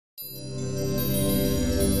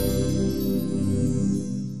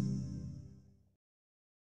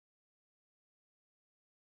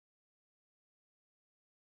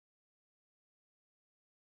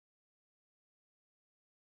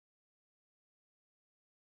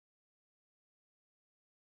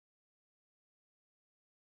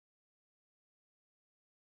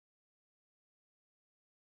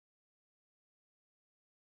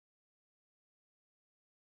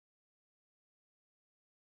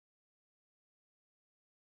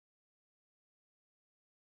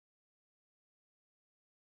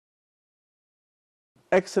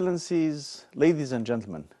Excellencies, ladies and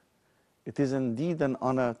gentlemen, it is indeed an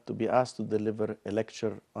honor to be asked to deliver a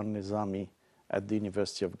lecture on Nizami at the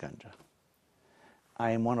University of Ganja.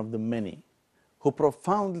 I am one of the many who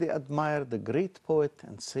profoundly admire the great poet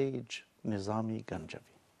and sage Nizami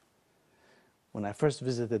Ganjavi. When I first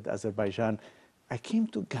visited Azerbaijan, I came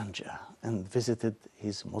to Ganja and visited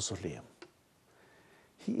his mausoleum.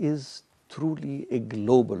 He is truly a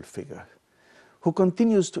global figure who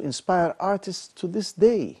continues to inspire artists to this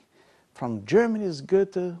day, from Germany's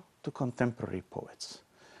Goethe to contemporary poets,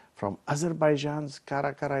 from Azerbaijan's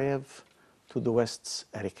Karayev to the West's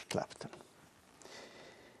Eric Clapton.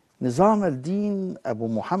 Nizam al-Din Abu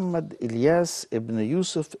Muhammad Ilyas ibn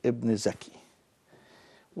Yusuf ibn Zaki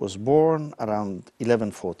was born around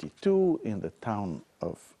 1142 in the town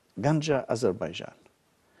of Ganja, Azerbaijan.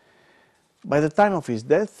 By the time of his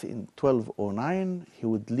death in 1209, he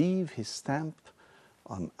would leave his stamp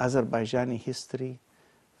on Azerbaijani history,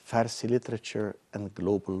 Farsi literature, and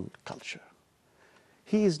global culture.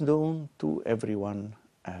 He is known to everyone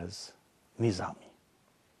as Nizami.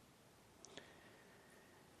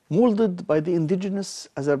 Molded by the indigenous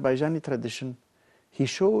Azerbaijani tradition, he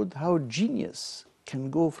showed how genius can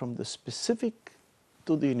go from the specific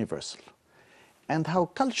to the universal, and how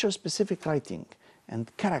culture-specific writing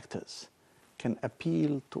and characters can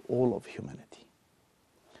appeal to all of humanity.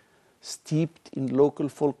 Steeped in local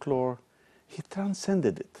folklore, he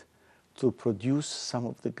transcended it to produce some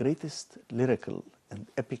of the greatest lyrical and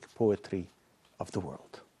epic poetry of the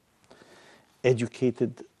world.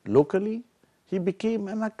 Educated locally, he became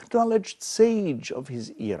an acknowledged sage of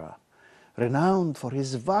his era, renowned for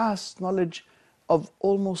his vast knowledge of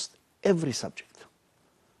almost every subject.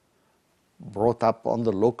 Brought up on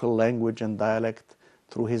the local language and dialect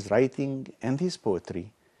through his writing and his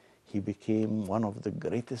poetry, he became one of the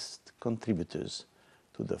greatest contributors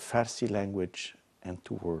to the Farsi language and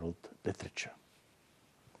to world literature.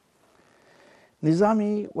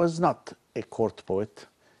 Nizami was not a court poet,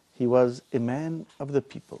 he was a man of the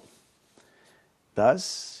people.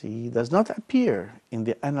 Thus, he does not appear in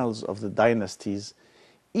the annals of the dynasties,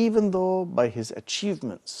 even though by his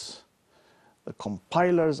achievements, the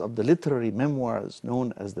compilers of the literary memoirs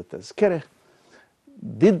known as the Tazkireh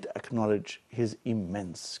did acknowledge his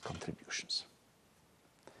immense contributions.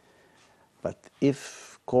 But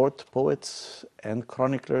if court poets and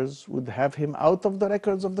chroniclers would have him out of the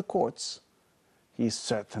records of the courts, he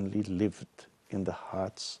certainly lived in the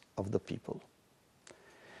hearts of the people.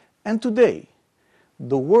 And today,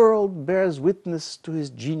 the world bears witness to his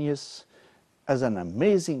genius as an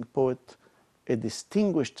amazing poet, a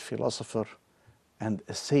distinguished philosopher, and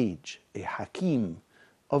a sage, a hakim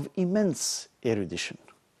of immense erudition.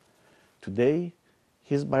 Today,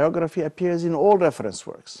 his biography appears in all reference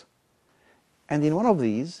works, and in one of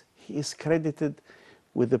these, he is credited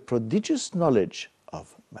with a prodigious knowledge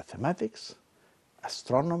of mathematics,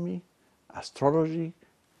 astronomy, astrology,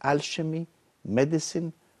 alchemy,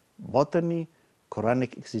 medicine, botany,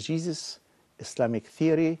 Quranic exegesis, Islamic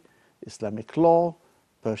theory, Islamic law,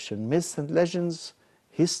 Persian myths and legends,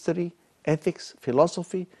 history, ethics,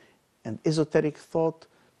 philosophy, and esoteric thought,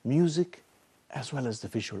 music, as well as the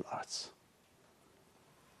visual arts.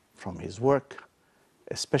 From his work,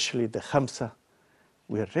 especially the Khamsa,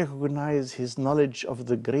 we recognize his knowledge of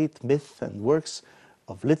the great myth and works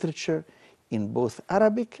of literature in both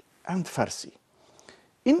Arabic and Farsi,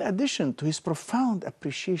 in addition to his profound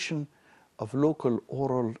appreciation of local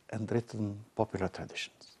oral and written popular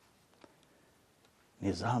traditions.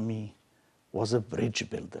 Nizami was a bridge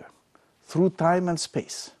builder through time and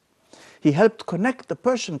space. He helped connect the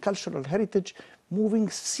Persian cultural heritage, moving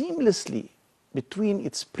seamlessly between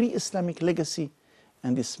its pre-Islamic legacy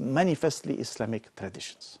and its manifestly Islamic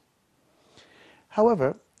traditions.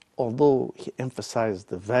 However, although he emphasized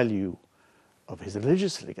the value of his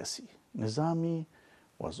religious legacy, Nizami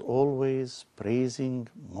was always praising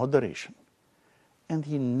moderation, and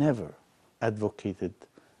he never advocated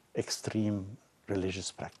extreme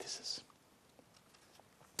religious practices.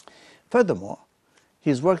 Furthermore,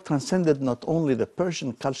 his work transcended not only the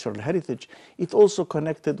Persian cultural heritage, it also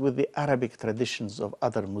connected with the Arabic traditions of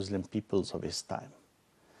other Muslim peoples of his time.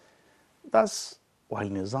 Thus, while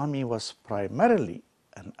Nizami was primarily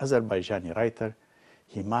an Azerbaijani writer,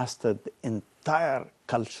 he mastered the entire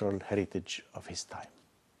cultural heritage of his time.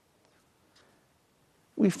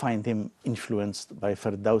 We find him influenced by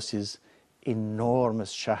Ferdowsi's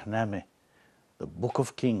enormous Shahnameh, the Book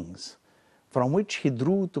of Kings, from which he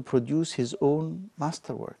drew to produce his own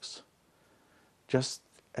masterworks, just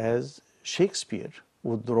as Shakespeare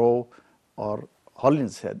would draw or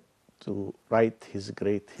Holinshead to write his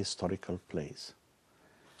great historical plays.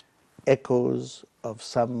 echoes of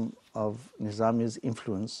some of Nizami's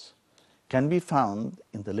influence can be found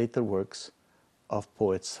in the later works of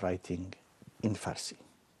poets writing in Farsi.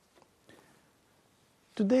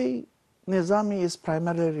 Today, Nizami is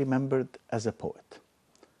primarily remembered as a poet,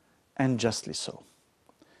 and justly so.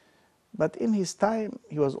 But in his time,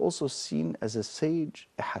 he was also seen as a sage,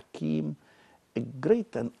 a hakim, a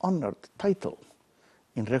great and honored title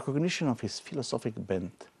in recognition of his philosophic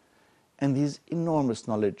bent and his enormous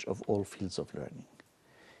knowledge of all fields of learning.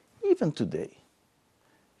 Even today,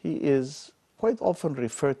 he is quite often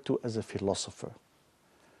referred to as a philosopher,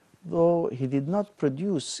 though he did not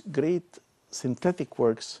produce great synthetic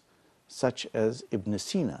works such as Ibn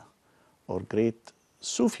Sina or great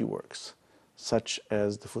Sufi works such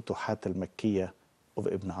as the Futuhat al-Makkiyah of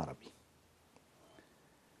Ibn Arabi.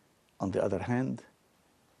 On the other hand,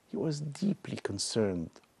 he was deeply concerned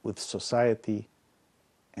with society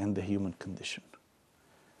and the human condition.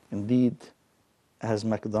 Indeed, as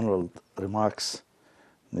MacDonald remarks,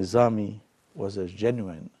 Nizami was a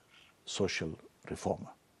genuine social reformer.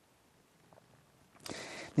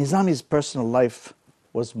 Nizami's personal life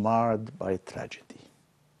was marred by tragedy.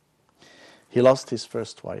 He lost his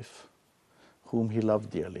first wife, whom he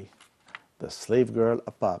loved dearly, the slave girl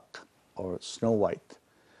Apak, or Snow White,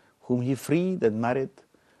 whom he freed and married,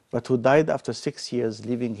 but who died after 6 years,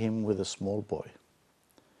 leaving him with a small boy.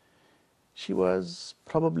 She was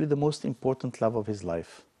probably the most important love of his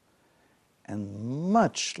life. And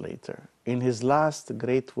much later, in his last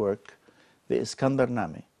great work, the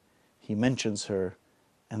Iskandar-Name, he mentions her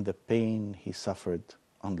and the pain he suffered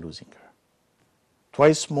on losing her.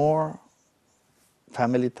 Twice more,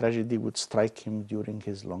 family tragedy would strike him during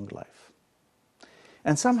his long life.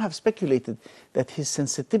 And some have speculated that his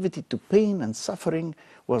sensitivity to pain and suffering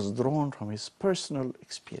was drawn from his personal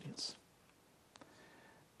experience.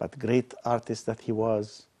 But great artist that he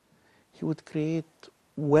was, he would create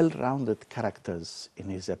well-rounded characters in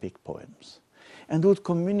his epic poems and would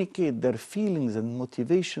communicate their feelings and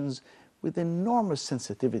motivations with enormous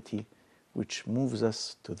sensitivity, which moves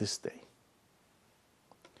us to this day.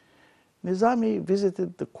 Nizami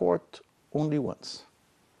visited the court only once,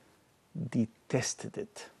 detested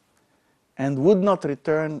it, and would not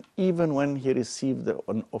return even when he received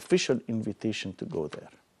an official invitation to go there.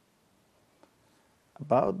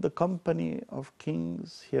 About the company of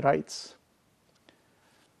kings, he writes,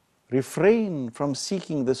 "Refrain from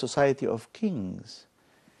seeking the society of kings,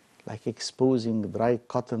 like exposing dry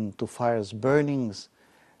cotton to fire's burnings.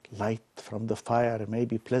 Light from the fire may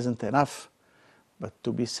be pleasant enough, but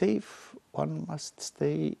to be safe, one must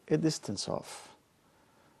stay a distance off.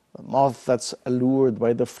 The moth that's allured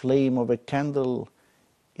by the flame of a candle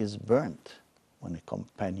is burnt when a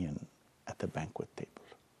companion at a banquet table."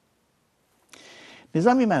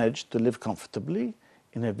 Nizami managed to live comfortably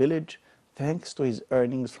in a village thanks to his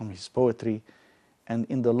earnings from his poetry, and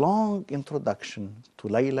in the long introduction to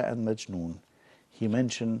Layla and Majnun, he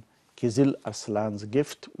mentioned Kizil Arslan's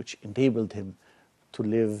gift, which enabled him to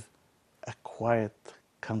live a quiet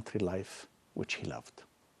country life which he loved.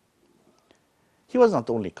 He was not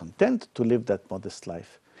only content to live that modest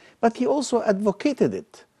life, but he also advocated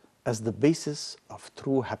it as the basis of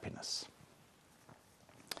true happiness.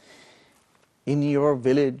 In your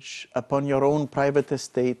village, upon your own private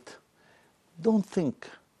estate, don't think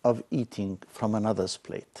of eating from another's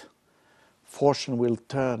plate. Fortune will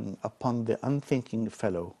turn upon the unthinking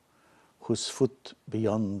fellow whose foot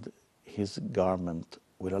beyond his garment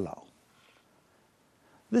will allow.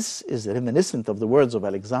 This is reminiscent of the words of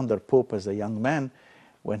Alexander Pope as a young man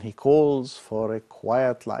when he calls for a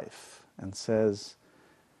quiet life and says,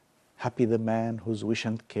 "Happy the man whose wish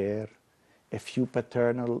and care, a few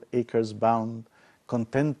paternal acres bound,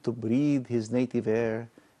 content to breathe his native air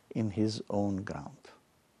in his own ground."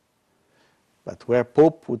 But where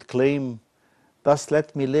Pope would claim, "Thus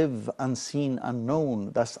let me live, unseen,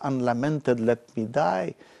 unknown, thus unlamented let me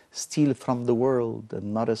die, steal from the world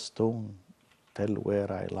and not a stone, tell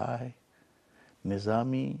where I lie,"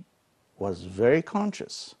 Nizami was very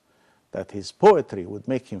conscious that his poetry would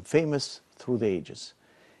make him famous through the ages.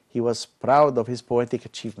 He was proud of his poetic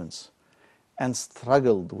achievements and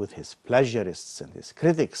struggled with his plagiarists and his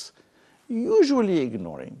critics, usually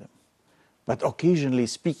ignoring them, but occasionally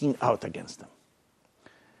speaking out against them.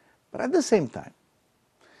 But at the same time,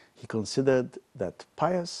 he considered that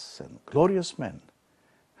pious and glorious men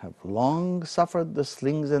have long suffered the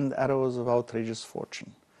slings and arrows of outrageous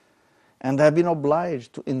fortune, and have been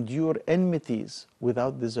obliged to endure enmities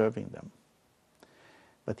without deserving them.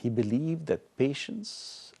 But he believed that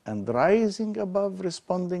patience and rising above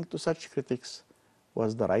responding to such critics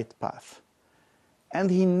was the right path, and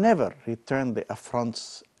he never returned the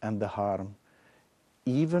affronts and the harm,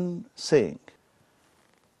 even saying,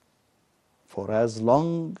 "For as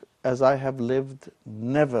long as I have lived,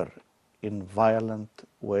 never in violent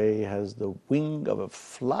way has the wing of a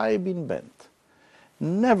fly been bent,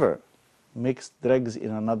 never mixed dregs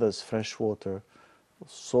in another's fresh water, or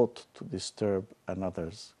sought to disturb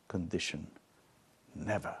another's condition.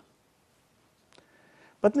 Never."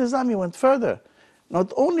 But Nizami went further.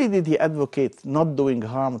 Not only did he advocate not doing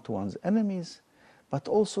harm to one's enemies, but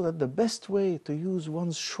also that the best way to use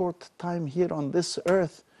one's short time here on this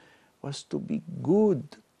earth was to be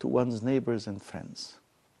good to one's neighbors and friends.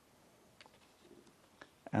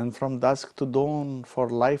 And from dusk to dawn, for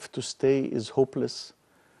life to stay is hopeless.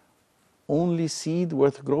 Only seed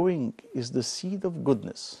worth growing is the seed of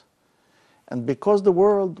goodness. And because the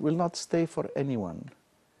world will not stay for anyone,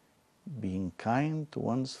 being kind to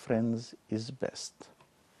one's friends is best.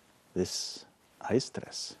 This I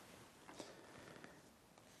stress.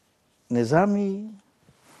 Nizami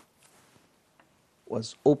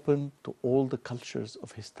was open to all the cultures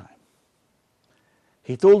of his time.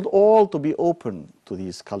 He told all to be open to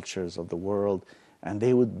these cultures of the world, and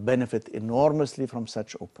they would benefit enormously from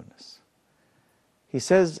such openness. He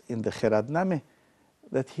says in the Khiradnameh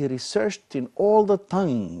that he researched in all the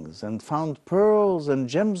tongues and found pearls and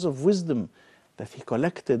gems of wisdom that he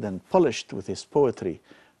collected and polished with his poetry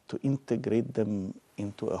to integrate them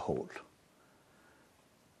into a whole.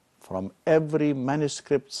 From every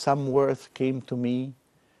manuscript some worth came to me,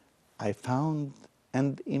 I found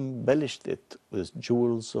and embellished it with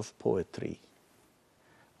jewels of poetry.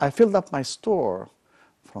 I filled up my store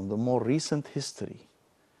from the more recent history,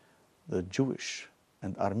 the Jewish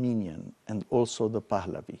and Armenian, and also the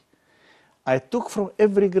Pahlavi. I took from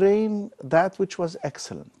every grain that which was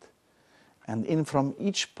excellent, and in from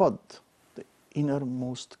each pod the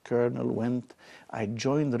innermost kernel went. I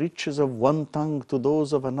joined riches of one tongue to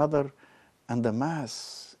those of another, and the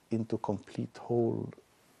mass into complete whole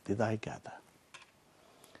did I gather.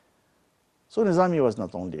 So Nizami was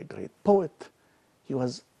not only a great poet, he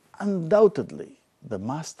was undoubtedly the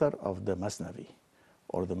master of the Masnavi,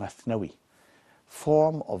 or the Mathnawi,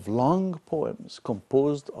 form of long poems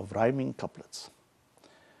composed of rhyming couplets.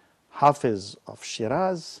 Hafiz of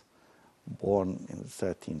Shiraz, born in the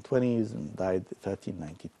 1320s and died in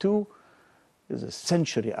 1392, is a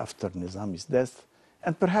century after Nizami's death,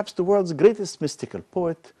 and perhaps the world's greatest mystical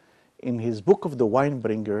poet. In his Book of the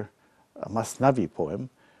Winebringer, a Masnavi poem,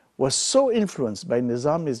 was so influenced by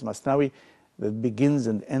Nizami's Masnavi that begins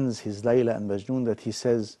and ends his Layla and Majnun that he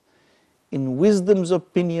says, "In wisdom's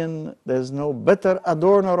opinion, there's no better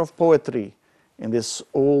adorner of poetry in this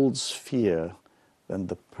old sphere than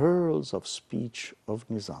the pearls of speech of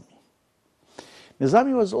Nizami."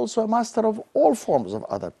 Nizami was also a master of all forms of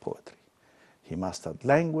other poetry. He mastered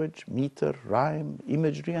language, meter, rhyme,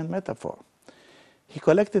 imagery, and metaphor. He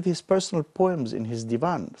collected his personal poems in his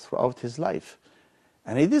divan throughout his life.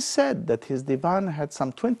 And it is said that his divan had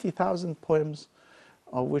some 20,000 poems,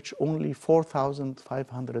 of which only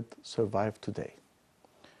 4,500 survive today.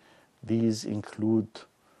 These include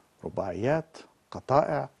rubaiyat,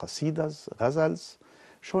 qata'a, qasidas, ghazals,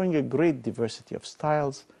 showing a great diversity of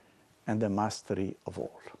styles and a mastery of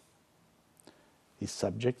all. His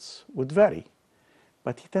subjects would vary,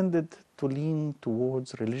 but he tended to lean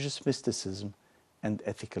towards religious mysticism and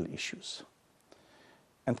ethical issues.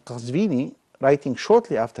 And Qazvini, writing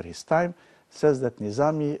shortly after his time, says that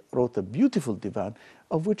Nizami wrote a beautiful divan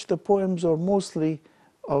of which the poems are mostly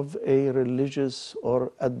of a religious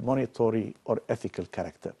or admonitory or ethical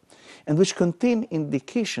character, and which contain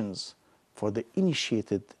indications for the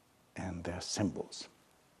initiated and their symbols.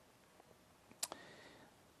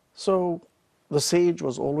 So the sage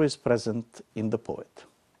was always present in the poet,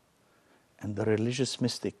 and the religious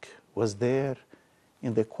mystic was there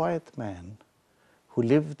in the quiet man who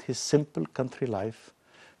lived his simple country life,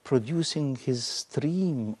 producing his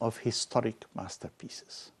stream of historic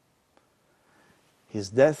masterpieces. His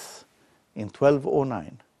death in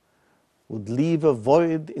 1209 would leave a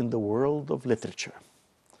void in the world of literature.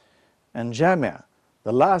 And Jami',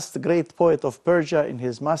 the last great poet of Persia, in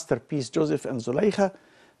his masterpiece Joseph and Zuleikha,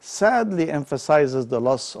 sadly emphasizes the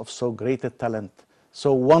loss of so great a talent,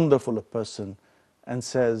 so wonderful a person, and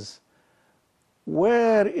says,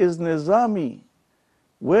 "Where is Nizami?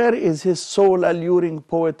 Where is his soul-alluring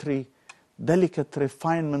poetry, delicate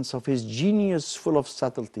refinements of his genius full of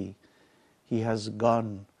subtlety? He has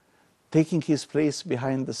gone, taking his place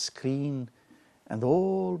behind the screen, and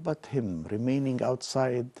all but him remaining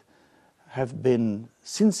outside have been,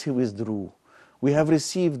 since he withdrew, we have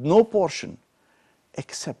received no portion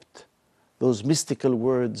except those mystical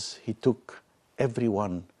words he took, every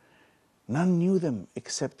one. None knew them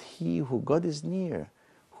except he who God is near,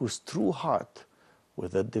 whose true heart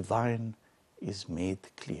with the divine is made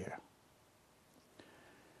clear.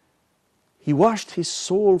 He washed his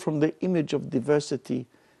soul from the image of diversity,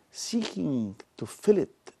 seeking to fill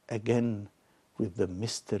it again with the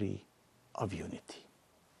mystery of unity.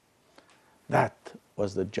 That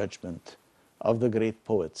was the judgment of the great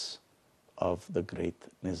poets, of the great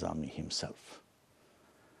Nizami himself.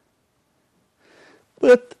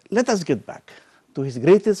 But let us get back to his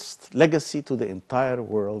greatest legacy to the entire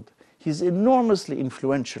world, his enormously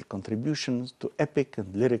influential contributions to epic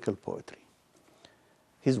and lyrical poetry.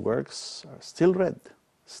 His works are still read,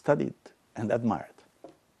 studied, and admired.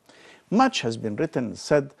 Much has been written and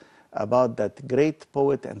said about that great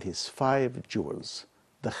poet and his 5 jewels,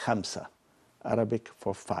 the Khamsa, Arabic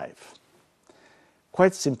for 5.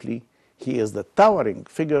 Quite simply, he is the towering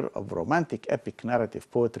figure of romantic epic narrative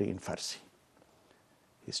poetry in Farsi.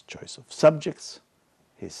 His choice of subjects,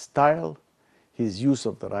 his style, his use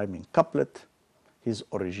of the rhyming couplet, his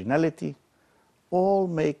originality, all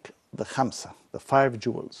make the Khamsa, the 5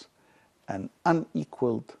 jewels, an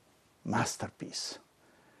unequaled masterpiece,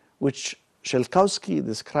 which Shelkowski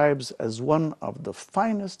describes as one of the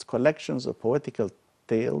finest collections of poetical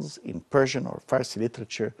tales in Persian or Farsi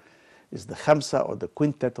literature, is the Khamsa or the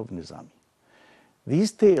Quintet of Nizami.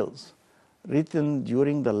 These tales, written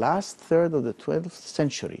during the last third of the 12th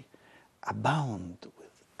century, abound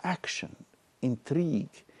with action, intrigue,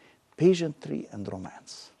 pageantry, and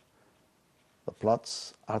romance. The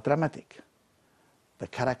plots are dramatic, the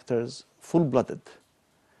characters full-blooded,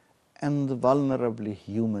 and vulnerably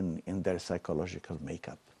human in their psychological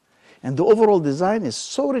makeup. And the overall design is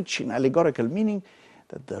so rich in allegorical meaning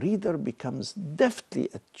that the reader becomes deftly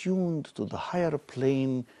attuned to the higher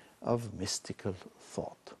plane of mystical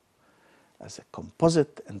thought. As a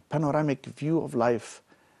composite and panoramic view of life,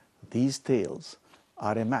 these tales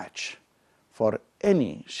are a match for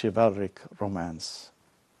any chivalric romance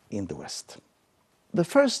in the West. The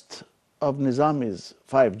first of Nizami's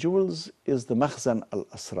 5 jewels is the Makhzan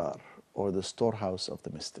al-Asrar, or the storehouse of the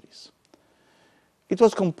mysteries. It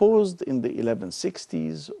was composed in the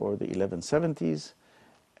 1160s or the 1170s,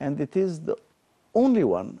 and it is the only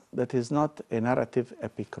one that is not a narrative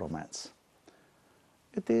epic romance.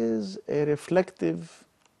 It is a reflective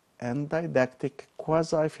and didactic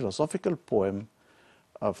quasi-philosophical poem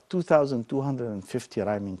of 2,250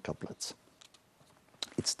 rhyming couplets.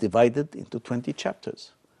 It's divided into 20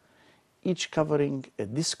 chapters, each covering a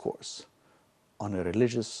discourse on a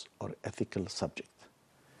religious or ethical subject.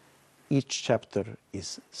 Each chapter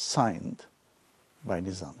is signed by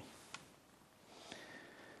Nizami.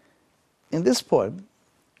 In this poem,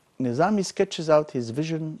 Nizami sketches out his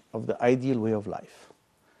vision of the ideal way of life,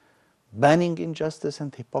 banning injustice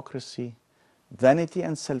and hypocrisy, vanity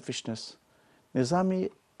and selfishness. Nizami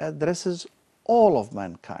addresses all of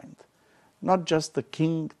mankind, not just the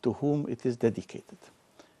king to whom it is dedicated.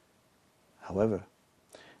 However,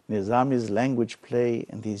 Nizami's language play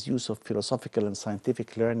and his use of philosophical and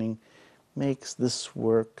scientific learning makes this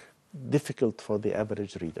work difficult for the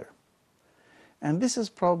average reader. And this is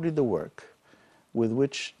probably the work with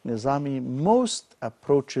which Nizami most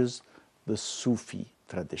approaches the Sufi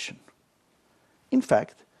tradition. In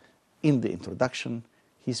fact, in the introduction,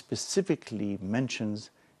 he specifically mentions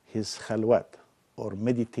his khalwat, or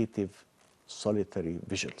meditative solitary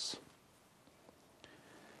vigils.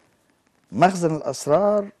 Makhzan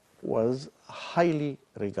al-Asrar was highly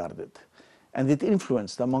regarded, and it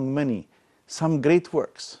influenced, among many, some great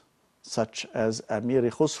works, such as Amir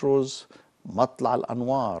Khusro's Matla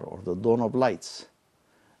al-Anwar, or the Dawn of Lights,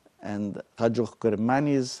 and Khajuk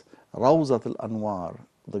Kirmani's Rawzat al-Anwar,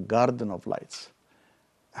 the Garden of Lights,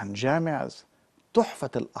 and Jami'a's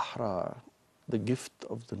Tuhfat al-Ahrar, the Gift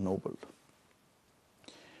of the Noble.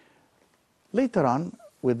 Later on,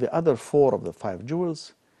 with the other 4 of the 5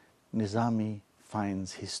 jewels, Nizami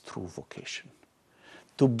finds his true vocation,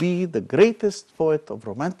 to be the greatest poet of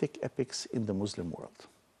romantic epics in the Muslim world.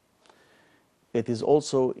 It is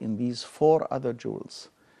also in these 4 other jewels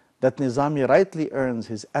that Nizami rightly earns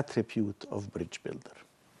his attribute of bridge builder.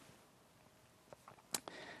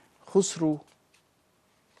 Khusru,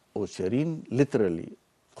 or Shirin, literally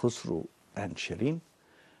Khusru and Shirin,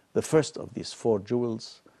 the first of these 4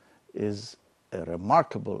 jewels, is a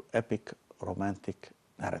remarkable epic romantic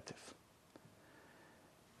narrative.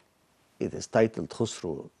 It is titled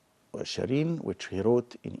Khusru wa Shirin, which he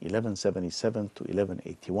wrote in 1177 to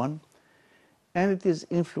 1181, and it is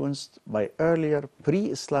influenced by earlier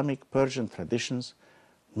pre-Islamic Persian traditions,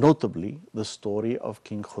 notably the story of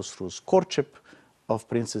King Khusru's courtship of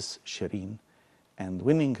Princess Shirin and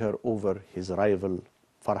winning her over his rival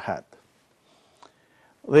Farhad.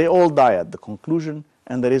 They all die at the conclusion,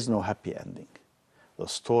 and there is no happy ending. The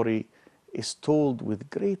story is told with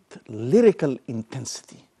great lyrical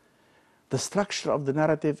intensity. The structure of the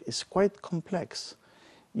narrative is quite complex,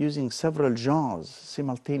 using several genres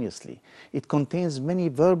simultaneously. It contains many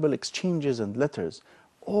verbal exchanges and letters,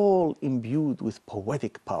 all imbued with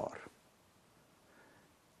poetic power.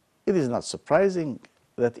 It is not surprising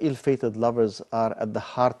that ill-fated lovers are at the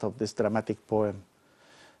heart of this dramatic poem.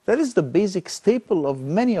 That is the basic staple of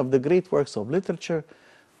many of the great works of literature,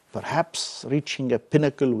 perhaps reaching a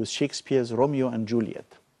pinnacle with Shakespeare's Romeo and Juliet.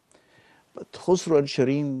 But Khosrow and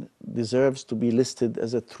Shireen deserves to be listed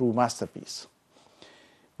as a true masterpiece.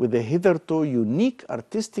 With a hitherto unique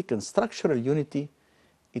artistic and structural unity,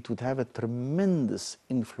 it would have a tremendous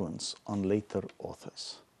influence on later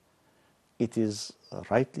authors. It is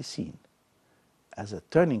rightly seen as a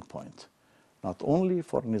turning point, not only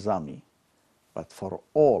for Nizami, but for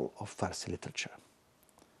all of Farsi literature.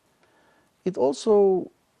 It also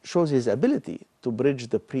shows his ability to bridge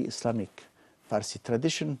the pre-Islamic Farsi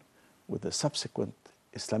tradition with the subsequent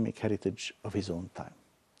Islamic heritage of his own time.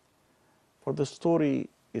 For the story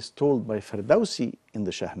is told by Ferdowsi in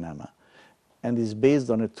the Shahnama and is based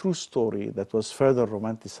on a true story that was further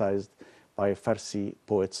romanticized by Farsi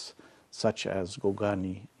poets such as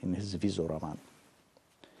Gogani in his Vizo-Raman.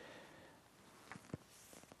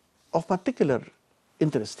 Of particular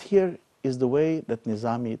interest here is the way that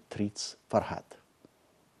Nizami treats Farhad,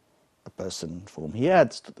 a person whom he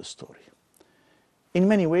adds to the story. In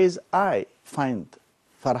many ways, I find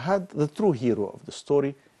Farhad the true hero of the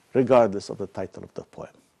story, regardless of the title of the poem.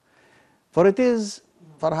 For it is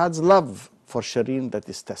Farhad's love for Shireen that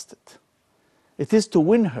is tested. It is to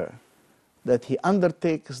win her that he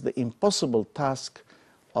undertakes the impossible task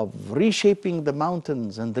of reshaping the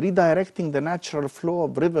mountains and redirecting the natural flow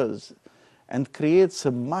of rivers, and creates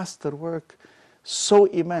a masterwork so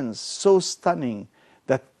immense, so stunning,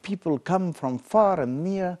 that people come from far and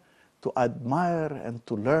near to admire and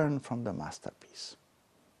to learn from the masterpiece.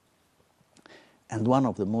 And one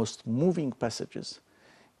of the most moving passages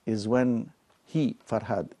is when he,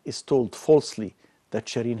 Farhad, is told falsely that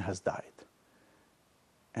Shireen has died.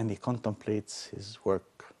 And he contemplates his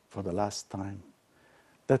work for the last time,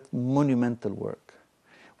 that monumental work,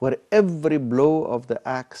 where every blow of the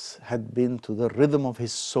axe had been to the rhythm of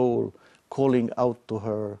his soul, calling out to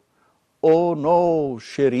her, "Oh no,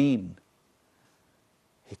 Shireen."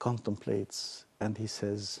 He contemplates and he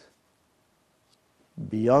says,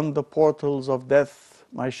 "Beyond the portals of death,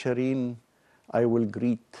 my Shireen, I will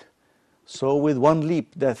greet. So with one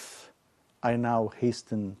leap, death, I now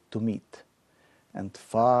hasten to meet." And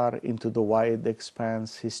far into the wide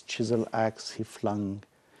expanse his chisel axe he flung,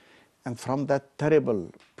 and from that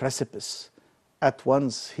terrible precipice at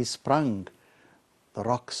once he sprung. The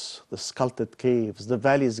rocks, the sculpted caves, the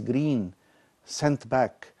valleys green, sent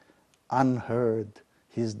back unheard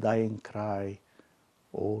his dying cry,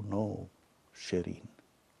 "Oh no, Shireen."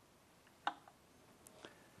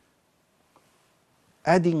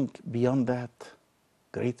 Adding beyond that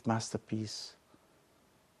great masterpiece,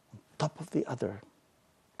 on top of the other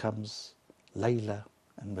comes Layla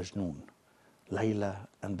and Majnun, Layla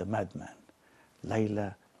and the madman,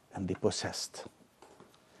 Layla and the possessed.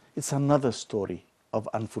 It's another story of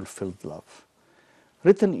unfulfilled love.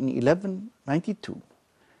 Written in 1192,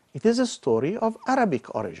 it is a story of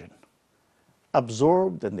Arabic origin,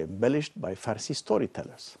 absorbed and embellished by Farsi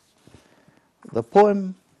storytellers. The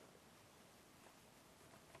poem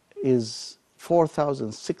is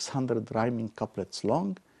 4,600 rhyming couplets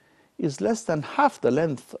long, is less than half the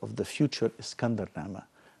length of the future Iskandar-Nama,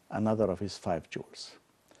 another of his 5 jewels.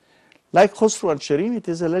 Like Khosrow and Shireen, it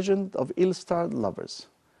is a legend of ill-starred lovers.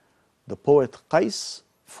 The poet Qais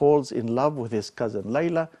falls in love with his cousin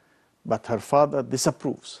Layla, but her father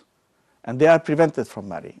disapproves, and they are prevented from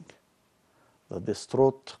marrying. The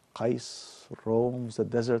distraught Qais roams the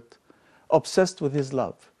desert, obsessed with his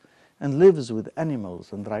love, and lives with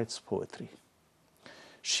animals and writes poetry.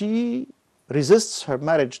 She resists her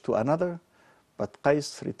marriage to another, but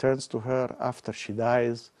Qais returns to her after she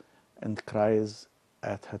dies and cries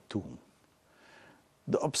at her tomb.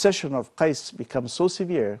 The obsession of Qais becomes so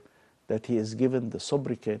severe that he is given the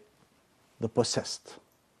sobriquet, the possessed,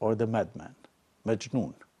 or the madman,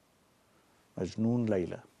 Majnun, Majnun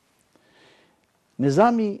Layla.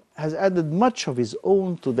 Nizami has added much of his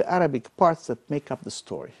own to the Arabic parts that make up the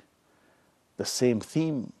story. The same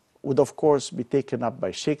theme would of course be taken up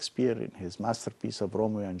by Shakespeare in his masterpiece of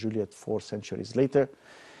Romeo and Juliet 4 centuries later.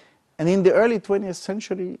 And in the early 20th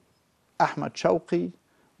century, Ahmad Shawqi,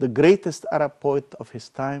 the greatest Arab poet of his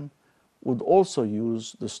time, would also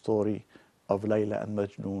use the story of Layla and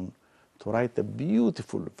Majnun to write a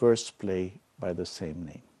beautiful verse play by the same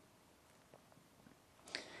name.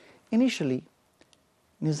 Initially,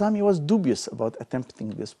 Nizami was dubious about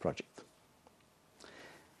attempting this project.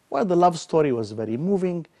 While the love story was very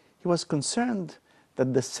moving, he was concerned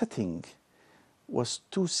that the setting was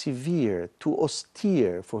too severe, too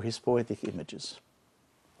austere for his poetic images.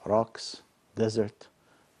 Rocks, desert,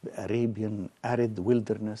 the Arabian arid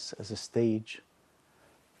wilderness as a stage,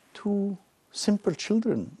 two simple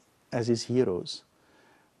children as his heroes,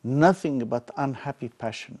 nothing but unhappy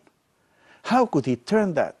passion. How could he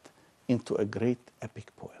turn that into a great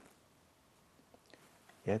epic poem?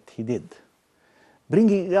 Yet he did,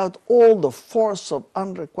 bringing out all the force of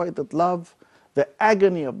unrequited love, the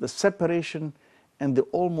agony of the separation, and the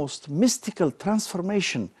almost mystical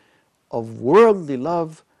transformation of worldly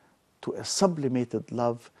love to a sublimated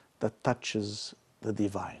love that touches the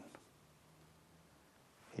divine.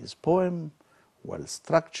 His poem, well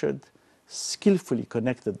structured, skillfully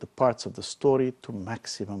connected the parts of the story to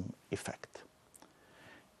maximum effect.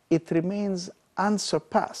 It remains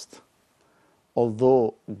unsurpassed,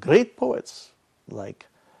 although great poets like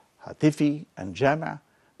Hatifi and Jama,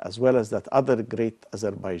 as well as that other great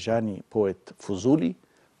Azerbaijani poet Fuzuli,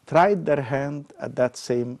 tried their hand at that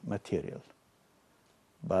same material.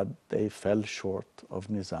 But they fell short of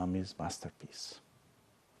Nizami's masterpiece.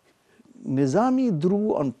 Nizami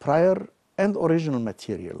drew on prior and original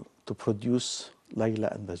material to produce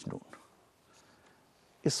Layla and Majnun.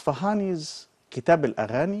 Isfahani's Kitab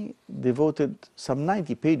al-Aghani devoted some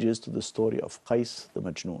 90 pages to the story of Qais the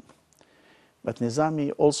Majnun. But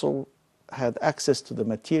Nizami also had access to the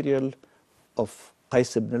material of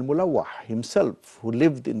Qais ibn al-Mulawah himself, who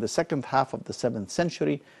lived in the second half of the 7th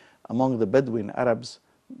century among the Bedouin Arabs,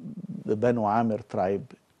 the Banu Amir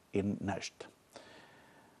tribe in Najd.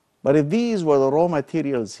 But if these were the raw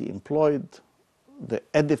materials he employed, the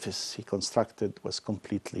edifice he constructed was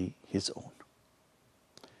completely his own.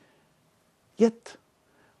 Yet,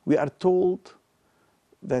 we are told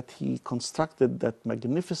that he constructed that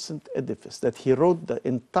magnificent edifice, that he wrote the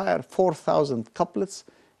entire 4,000 couplets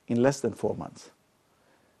in less than 4 months.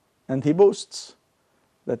 And he boasts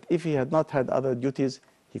that if he had not had other duties,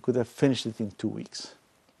 he could have finished it in 2 weeks.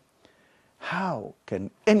 How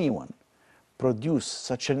can anyone produce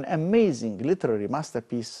such an amazing literary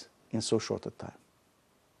masterpiece in so short a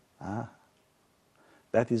time?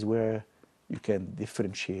 That is where you can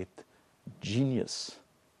differentiate genius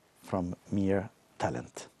from mere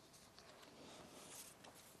talent.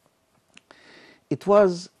 It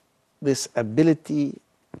was this ability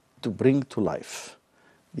to bring to life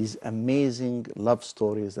these amazing love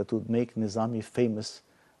stories that would make Nizami famous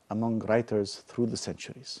among writers through the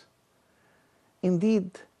centuries.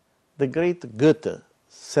 Indeed, the great Goethe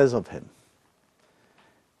says of him,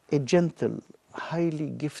 a gentle, highly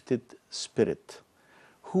gifted spirit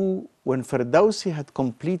who, when Ferdowsi had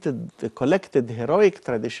completed the collected heroic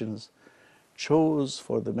traditions, chose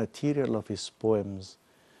for the material of his poems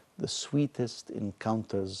the sweetest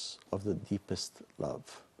encounters of the deepest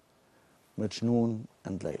love. Majnun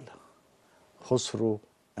and Layla, Khosrow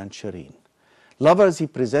and Shireen. Lovers he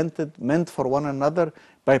presented, meant for one another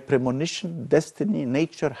by premonition, destiny,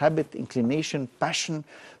 nature, habit, inclination, passion,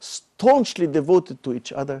 staunchly devoted to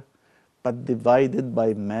each other, but divided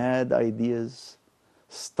by mad ideas,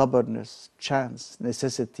 stubbornness, chance,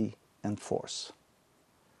 necessity, and force.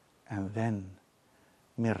 And then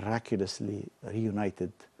miraculously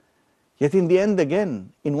reunited, yet in the end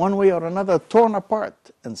again, in one way or another, torn apart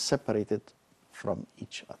and separated from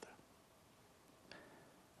each other.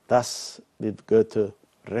 Thus did Goethe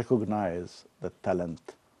recognize the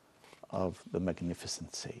talent of the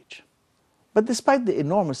magnificent sage. But despite the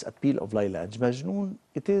enormous appeal of Layla and Majnun,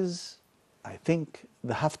 it is, I think,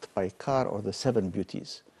 the Haft Paikar or the Seven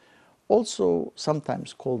Beauties, also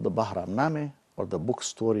sometimes called the Bahram Name or the book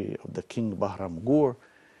story of the King Bahram Gur,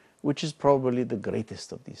 which is probably the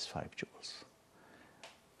greatest of these 5 jewels.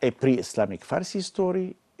 A pre-Islamic Farsi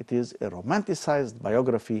story, it is a romanticized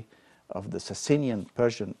biography of the Sasanian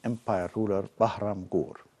Persian Empire ruler Bahram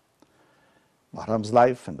Gur. Bahram's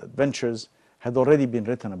life and adventures had already been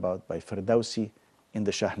written about by Ferdowsi in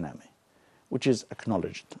the Shahnameh, which is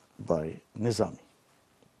acknowledged by Nizami.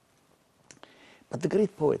 But the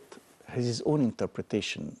great poet has his own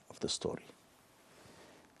interpretation of the story.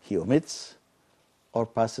 He omits or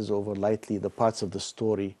passes over lightly the parts of the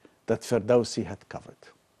story that Ferdowsi had covered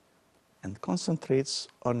and concentrates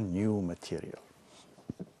on new material.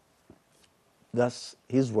 Thus,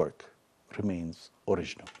 his work remains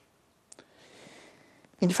original.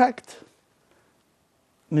 In fact,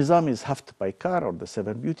 Nizami's Haft Paikar, or the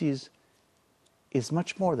Seven Beauties, is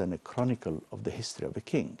much more than a chronicle of the history of a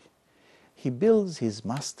king. he builds his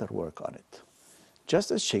masterwork on it. Just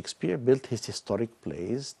as Shakespeare built his historic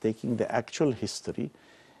plays, taking the actual history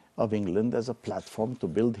of England as a platform to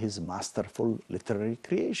build his masterful literary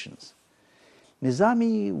creations.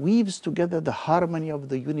 Nizami weaves together the harmony of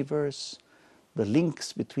the universe, the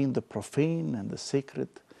links between the profane and the sacred,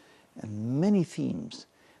 and many themes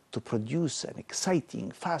to produce an exciting,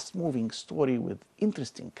 fast-moving story with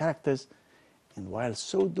interesting characters, and while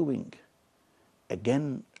so doing,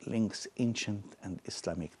 again links ancient and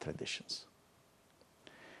Islamic traditions.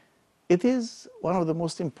 It is one of the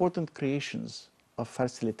most important creations of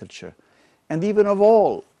Farsi literature, and even of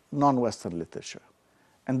all non-Western literature,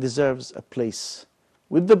 and deserves a place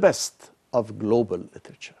with the best of global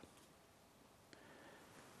literature.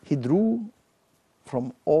 He drew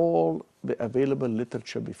from all the available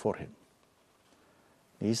literature before him.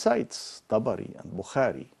 He cites Tabari and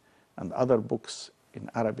Bukhari and other books in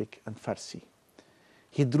Arabic and Farsi.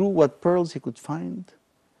 He drew what pearls he could find,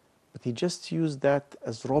 but he just used that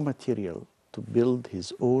as raw material to build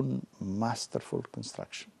his own masterful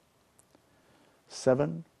construction.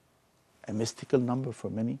 7, a mystical number for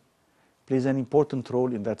many, plays an important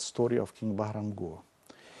role in that story of King Bahram Gur.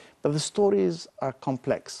 But the stories are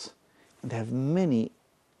complex and have many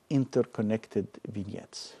interconnected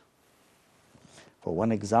vignettes. For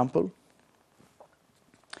one example,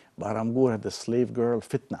 Bahram Gur had a slave girl,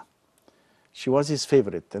 Fitna. She was his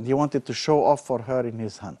favorite, and he wanted to show off for her in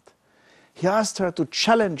his hunt. He asked her to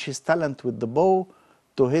challenge his talent with the bow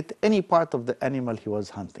to hit any part of the animal he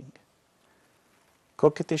was hunting.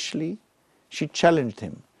 Coquettishly, she challenged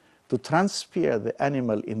him to transpierce the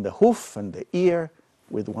animal in the hoof and the ear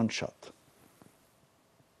with one shot.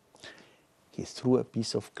 He threw a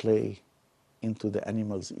piece of clay into the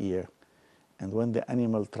animal's ear, and when the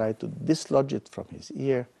animal tried to dislodge it from his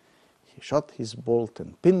ear, he shot his bolt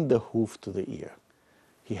and pinned the hoof to the ear.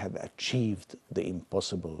 He had achieved the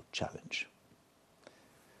impossible challenge.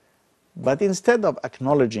 But instead of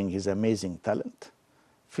acknowledging his amazing talent,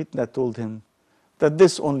 Fitna told him that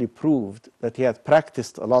this only proved that he had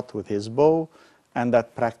practiced a lot with his bow, and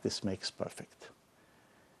that practice makes perfect.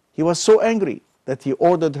 He was so angry that he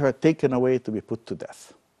ordered her taken away to be put to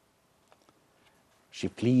death. She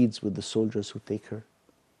pleads with the soldiers who take her,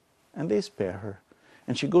 and they spare her.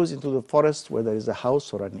 And she goes into the forest where there is a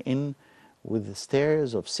house or an inn with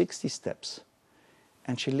stairs of 60 steps.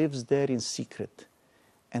 And she lives there in secret.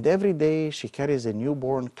 And every day she carries a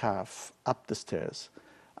newborn calf up the stairs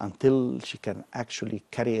until she can actually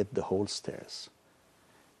carry it the whole stairs.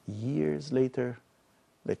 Years later,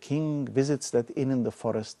 the king visits that inn in the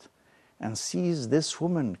forest and sees this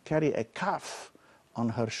woman carry a calf on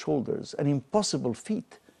her shoulders, an impossible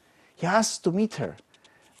feat. He asks to meet her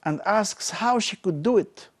and asks how she could do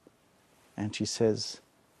it. And she says,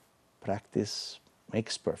 practice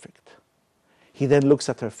makes perfect. He then looks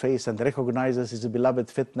at her face and recognizes his beloved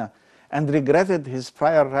Fitna, and regretted his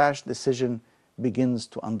prior rash decision, begins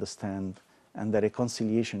to understand, and the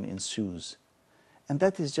reconciliation ensues. And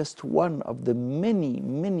that is just one of the many,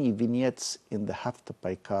 many vignettes in the Hafta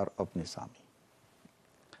Paikar of Nizami.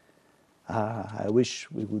 I wish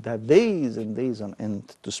we would have days and days on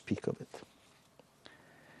end to speak of it.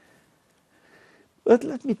 But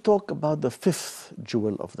let me talk about the 5th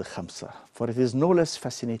jewel of the Khamsa, for it is no less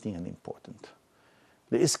fascinating and important.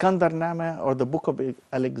 The Iskandarnama, or the Book of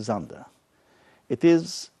Alexander. It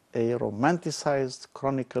is a romanticized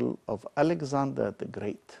chronicle of Alexander the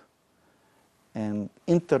Great, and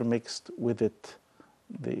intermixed with it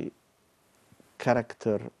the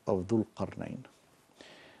character of Dhul Qarnayn.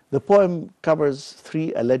 The poem covers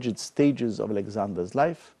 3 alleged stages of Alexander's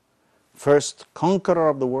life: first, conqueror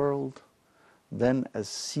of the world, then as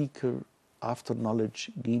seeker after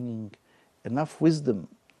knowledge, gaining enough wisdom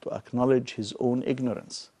to acknowledge his own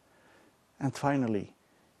ignorance, and finally,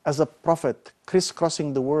 as a prophet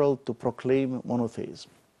crisscrossing the world to proclaim monotheism.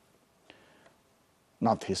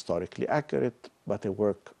 Not historically accurate, but a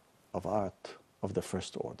work of art of the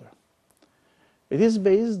first order. It is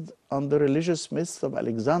based on the religious myths of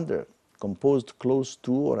Alexander, composed close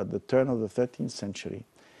to or at the turn of the 13th century.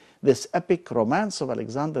 This epic romance of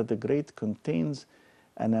Alexander the Great contains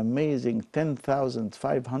an amazing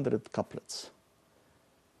 10,500 couplets.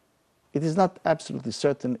 It is not absolutely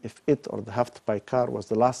certain if it or the Hafta Paikar was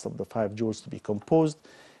the last of the 5 jewels to be composed,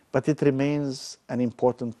 but it remains an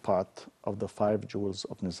important part of the 5 jewels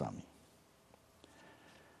of Nizami.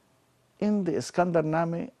 In the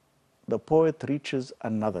Iskandarname, the poet reaches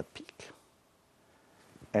another peak.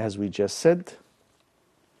 As we just said,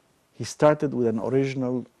 he started with an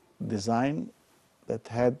original design that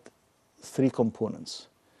had 3 components,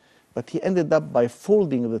 but he ended up by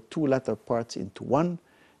folding the 2 latter parts into one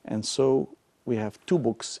And so we have two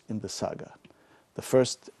books in the saga. The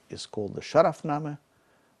first is called the Sharafnama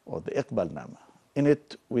or the Iqbalnama. In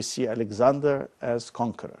it, we see Alexander as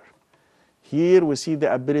conqueror. Here we see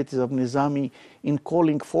the abilities of Nizami in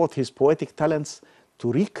calling forth his poetic talents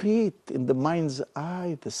to recreate in the mind's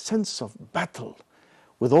eye the sense of battle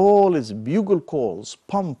with all its bugle calls,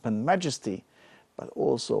 pomp and majesty, but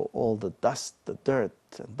also all the dust, the dirt,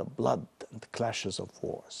 and the blood and the clashes of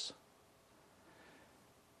wars.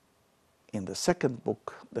 In the second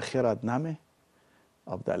book, the Khiradname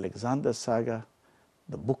of the Alexander saga,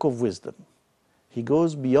 the book of wisdom, he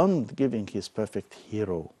goes beyond giving his perfect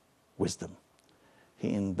hero wisdom.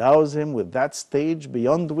 He endows him with that stage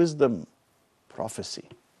beyond wisdom, prophecy.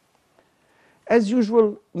 As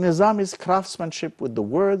usual, Nizami's craftsmanship with the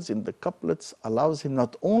words in the couplets allows him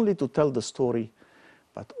not only to tell the story,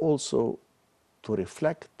 but also to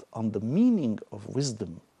reflect on the meaning of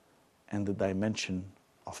wisdom and the dimension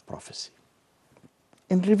of prophecy.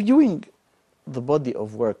 In reviewing the body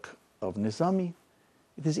of work of Nizami,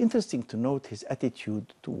 it is interesting to note his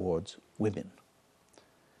attitude towards women,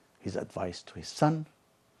 his advice to his son,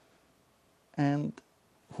 and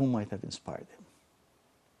who might have inspired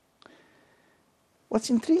him. What's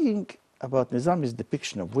intriguing about Nizami's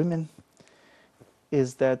depiction of women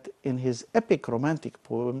is that in his epic romantic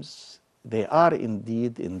poems, they are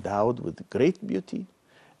indeed endowed with great beauty,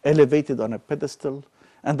 elevated on a pedestal,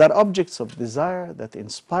 and are objects of desire that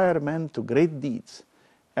inspire men to great deeds,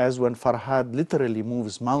 as when Farhad literally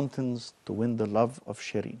moves mountains to win the love of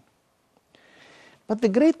Shireen. But the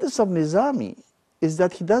greatness of Nizami is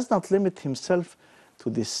that he does not limit himself to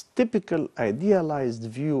this typical idealized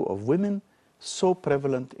view of women so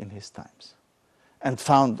prevalent in his times, and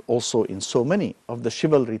found also in so many of the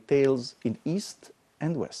chivalry tales in East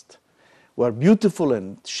and West, where beautiful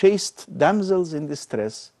and chaste damsels in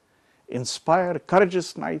distress inspire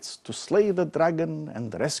courageous knights to slay the dragon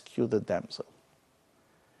and rescue the damsel.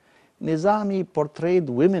 Nizami portrayed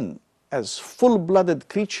women as full-blooded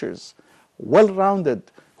creatures, well-rounded,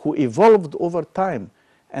 who evolved over time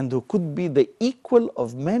and who could be the equal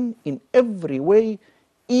of men in every way,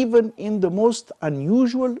 even in the most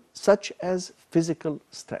unusual, such as physical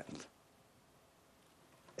strength.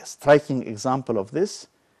 A striking example of this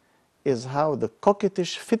is how the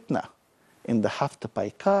coquettish Fitna in the Haft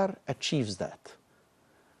Paikar achieves that.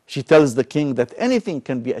 She tells the king that anything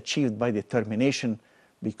can be achieved by determination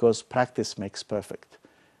because practice makes perfect,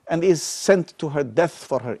 and is sent to her death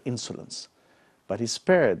for her insolence, but is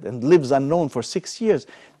spared and lives unknown for 6 years,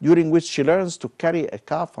 during which she learns to carry a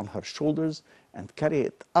calf on her shoulders and carry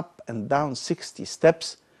it up and down 60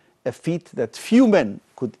 steps, a feat that few men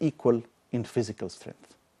could equal in physical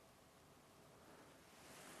strength.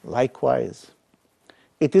 Likewise,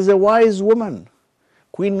 it is a wise woman,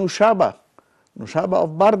 Queen Nushaba of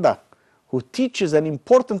Barda, who teaches an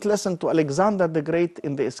important lesson to Alexander the Great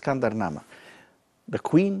in the Iskandar-Nama. The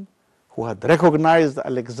queen, who had recognized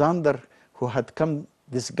Alexander, who had come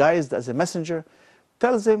disguised as a messenger,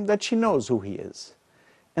 tells him that she knows who he is,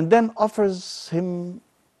 and then offers him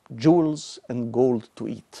jewels and gold to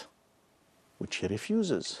eat, which he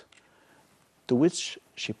refuses, to which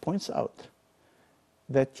she points out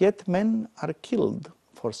that yet men are killed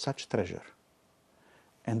for such treasure.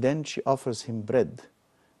 And then she offers him bread,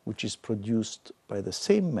 which is produced by the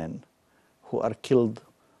same men who are killed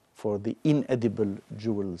for the inedible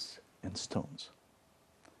jewels and stones.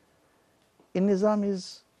 In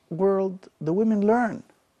Nizami's world, the women learn,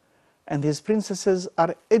 and his princesses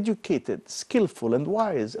are educated, skillful, and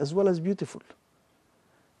wise, as well as beautiful.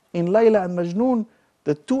 In Layla and Majnun,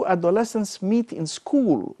 the two adolescents meet in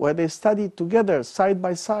school, where they study together side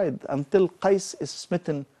by side until Qais is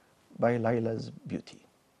smitten by Layla's beauty.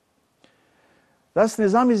 Thus,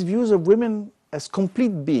 Nizami's views of women as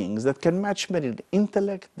complete beings that can match men in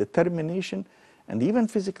intellect, determination, and even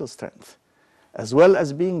physical strength, as well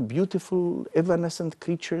as being beautiful, evanescent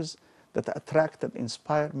creatures that attract and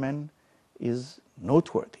inspire men, is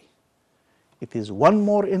noteworthy. It is one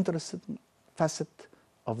more interesting facet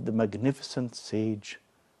of the magnificent sage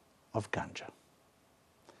of Ganja.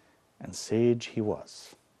 And sage he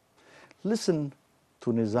was. Listen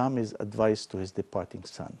to Nizami's advice to his departing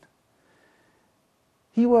son.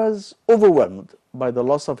 He was overwhelmed by the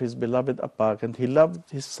loss of his beloved Apak, and he loved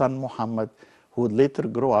his son Muhammad, who would later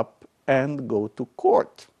grow up and go to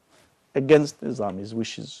court against Nizami's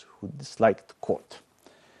wishes, who disliked court.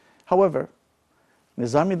 However,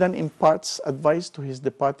 Nizami then imparts advice to his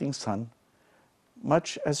departing son,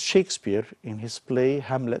 much as Shakespeare in his play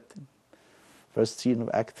Hamlet, first scene of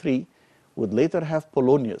Act 3, would later have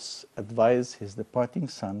Polonius advise his departing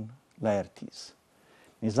son Laertes.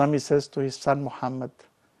 Nizami says to his son Muhammad,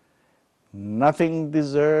 Nothing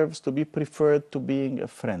deserves to be preferred to being a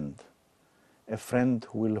friend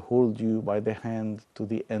who will hold you by the hand to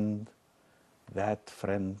the end, that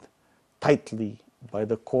friend tightly by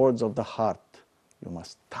the cords of the heart you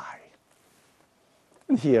must tie.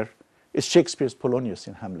 And here is Shakespeare's Polonius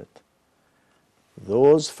in Hamlet.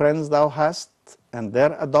 Those friends thou hast, and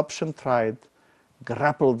their adoption tried,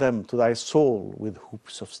 grapple them to thy soul with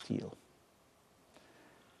hoops of steel.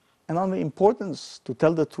 And on the importance to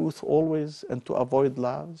tell the truth always and to avoid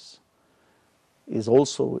lies is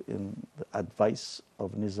also in the advice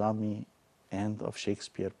of Nizami and of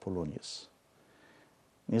Shakespeare Polonius.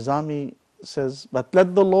 Nizami says, but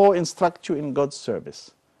let the law instruct you in God's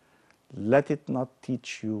service. Let it not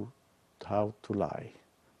teach you how to lie.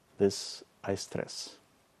 This I stress.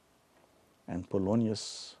 And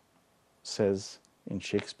Polonius says in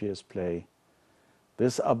Shakespeare's play,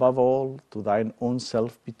 this above all to thine own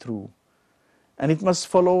self be true, and it must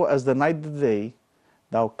follow as the night the day,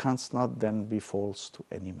 thou canst not then be false to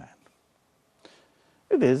any man.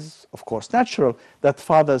 It is, of course, natural that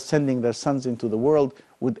fathers sending their sons into the world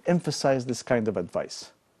would emphasize this kind of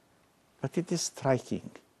advice. But it is striking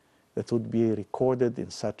that it would be recorded in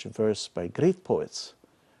such verse by great poets,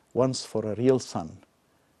 once for a real son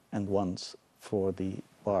and once for the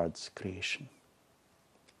bard's creation.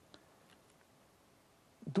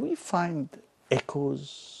 Do we find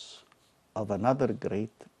echoes of another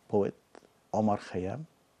great poet, Omar Khayyam?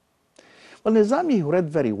 Well, Nizami, who read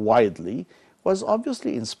very widely, was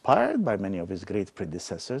obviously inspired by many of his great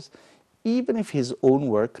predecessors, even if his own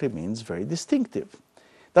work remains very distinctive.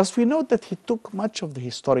 Thus, we note that he took much of the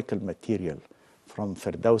historical material from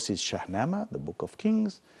Ferdowsi's Shahnama, the Book of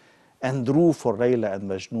Kings, and drew for Layla and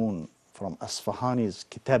Majnun from Asfahani's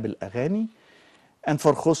Kitab al-Aghani, and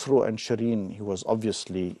for Khosrow and Shireen, he was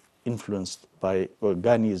obviously influenced by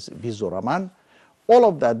Ghani's Bizu Rahman. All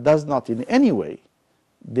of that does not in any way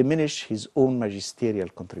diminish his own magisterial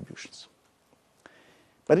contributions.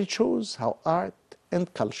 But it shows how art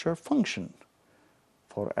and culture function.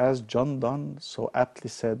 For as John Donne so aptly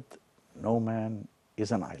said, no man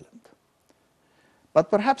is an island.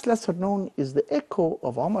 But perhaps lesser known is the echo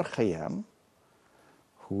of Omar Khayyam,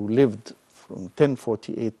 who lived from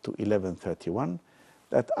 1048 to 1131,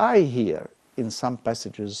 that I hear in some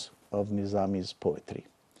passages of Nizami's poetry.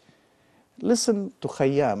 Listen to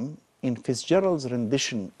Khayyam in Fitzgerald's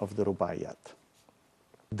rendition of the Rubaiyat.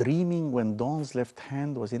 Dreaming when dawn's left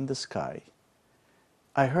hand was in the sky,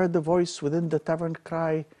 I heard the voice within the tavern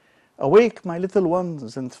cry, awake, my little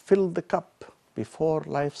ones, and fill the cup before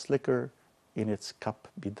life's liquor in its cup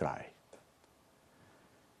be dry.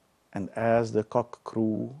 And as the cock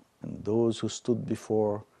crew and those who stood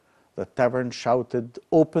before, the tavern shouted,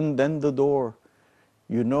 open then the door.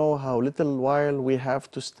 You know how little while we have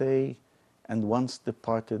to stay, and once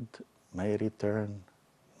departed may return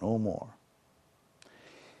no more.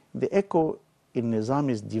 The echo in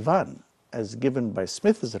Nizami's Divan, as given by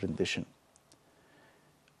Smith's rendition.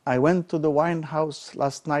 I went to the wine house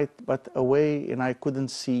last night, but away and I couldn't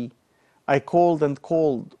see. I called and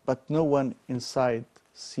called, but no one inside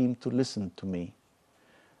seemed to listen to me.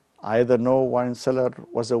 Either no wine cellar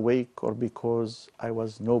was awake or because I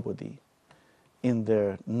was nobody. In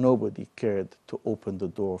there, nobody cared to open the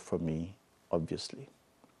door for me, obviously.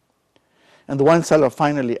 And the wine seller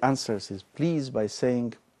finally answers his pleas by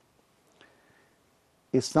saying,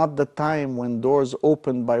 it's not the time when doors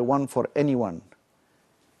open by one for anyone.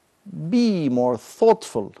 Be more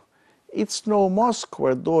thoughtful. It's no mosque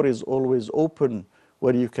where door is always open,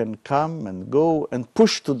 where you can come and go and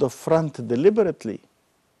push to the front deliberately.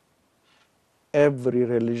 Every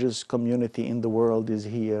religious community in the world is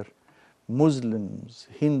here. Muslims,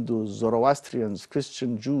 Hindus, Zoroastrians,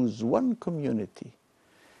 Christian Jews, one community.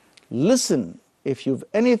 Listen, if you've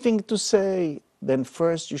anything to say, then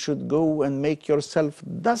first you should go and make yourself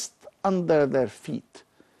dust under their feet.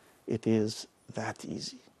 It is that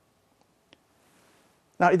easy.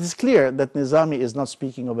 Now, it is clear that Nizami is not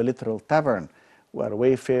speaking of a literal tavern where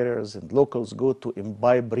wayfarers and locals go to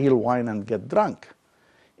imbibe real wine and get drunk.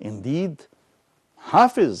 Indeed,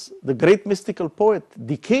 Hafiz, the great mystical poet,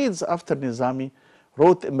 decades after Nizami,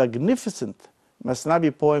 wrote a magnificent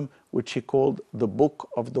Masnavi poem which he called the Book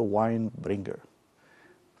of the Wine Bringer.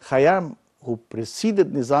 Khayyam, who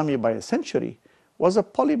preceded Nizami by a century, was a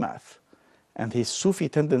polymath, and his Sufi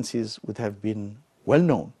tendencies would have been well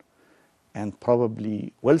known and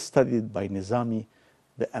probably well studied by Nizami,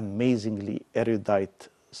 the amazingly erudite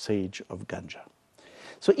sage of Ganja.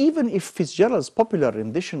 So even if Fitzgerald's popular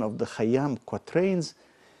rendition of the Khayyam quatrains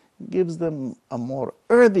gives them a more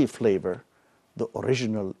earthy flavor, the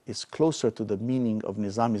original is closer to the meaning of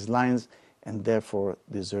Nizami's lines and therefore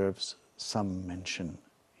deserves some mention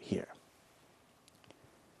here.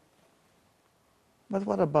 But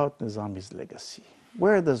what about Nizami's legacy?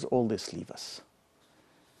 Where does all this leave us?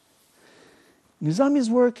 Nizami's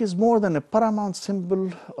work is more than a paramount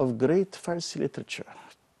symbol of great Farsi literature.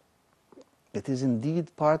 It is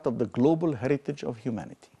indeed part of the global heritage of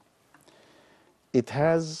humanity. It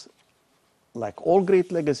has, like all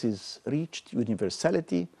great legacies, reached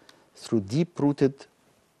universality through deep-rooted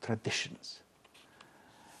traditions,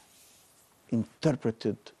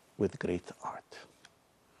 interpreted with great art,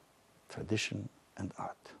 tradition and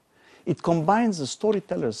art. It combines the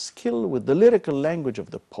storyteller's skill with the lyrical language of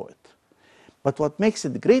the poet. But what makes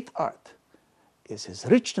it great art is his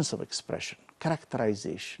richness of expression,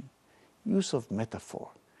 characterization, use of metaphor,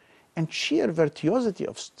 and sheer virtuosity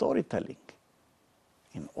of storytelling.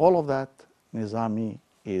 In all of that, Nizami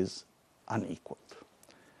is unequaled.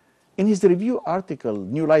 In his review article,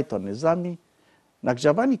 New Light on Nizami,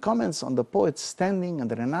 Nakhjavani comments on the poet's standing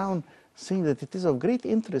and renown, saying that it is of great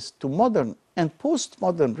interest to modern and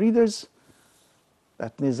postmodern readers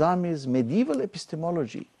that Nizami's medieval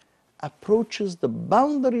epistemology approaches the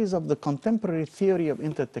boundaries of the contemporary theory of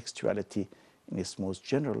intertextuality in its most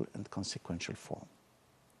general and consequential form.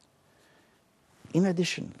 In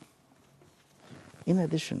addition,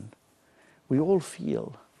 we all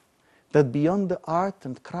feel that beyond the art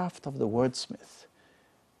and craft of the wordsmith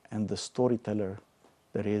and the storyteller,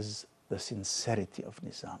 there is the sincerity of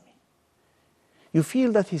Nizami. You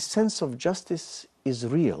feel that his sense of justice is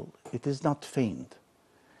real, it is not feigned.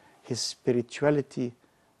 His spirituality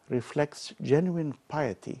reflects genuine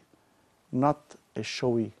piety, not a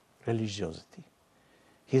showy religiosity.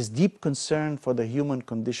 His deep concern for the human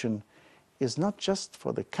condition is not just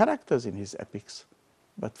for the characters in his epics,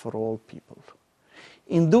 but for all people.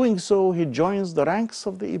 In doing so, he joins the ranks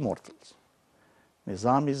of the immortals.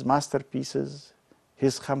 Nizami's masterpieces,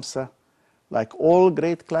 his Khamsa, like all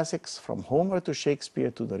great classics from Homer to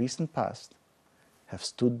Shakespeare to the recent past, have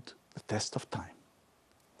stood the test of time.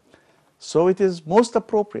 So it is most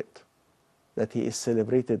appropriate that he is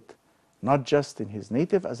celebrated not just in his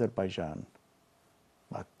native Azerbaijan,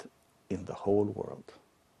 but in the whole world.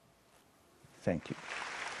 Thank you.